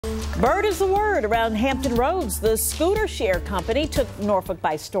Bird is the word around Hampton Roads. The scooter share company took Norfolk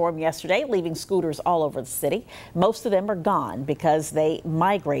by storm yesterday, leaving scooters all over the city. Most of them are gone because they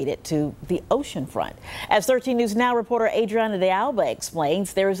migrated to the Oceanfront. As 13 News Now reporter Adriana de Alba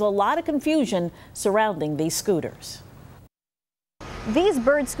explains, there is a lot of confusion surrounding these scooters. These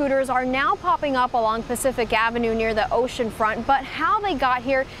Bird scooters are now popping up along Pacific Avenue near the Oceanfront, but how they got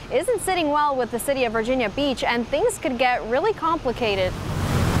here isn't sitting well with the city of Virginia Beach, and things could get really complicated.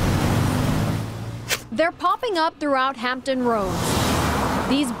 They're popping up throughout Hampton Roads.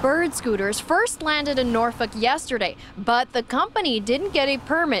 These Bird scooters first landed in Norfolk yesterday, but the company didn't get a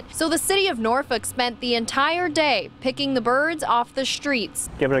permit, so the city of Norfolk spent the entire day picking the birds off the streets.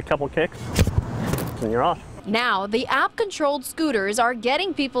 Give it a couple kicks, and you're off. Now, the app-controlled scooters are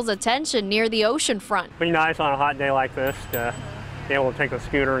getting people's attention near the oceanfront. Pretty nice on a hot day like this to be able to take a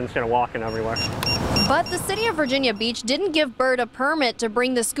scooter instead of walking everywhere. But the city of Virginia Beach didn't give Bird a permit to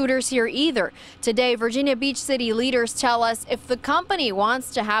bring the scooters here either. Today, Virginia Beach city leaders tell us if the company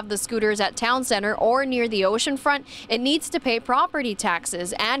wants to have the scooters at Town Center or near the oceanfront, it needs to pay property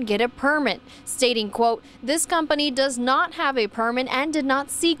taxes and get a permit, stating, quote, "This company does not have a permit and did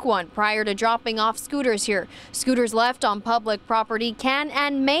not seek one prior to dropping off scooters here. Scooters left on public property can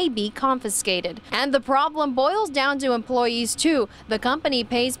and may be confiscated." And the problem boils down to employees too. The company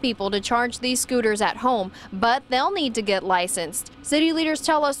pays people to charge these scooters at home, but they'll need to get licensed. City leaders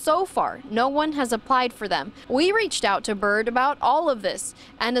tell us so far no one has applied for them. We reached out to Bird about all of this,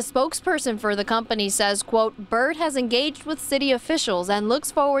 and a spokesperson for the company says, quote, "Bird has engaged with city officials and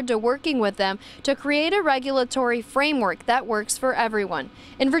looks forward to working with them to create a regulatory framework that works for everyone."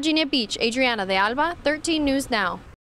 In Virginia Beach, Adriana de Alba, 13 News Now.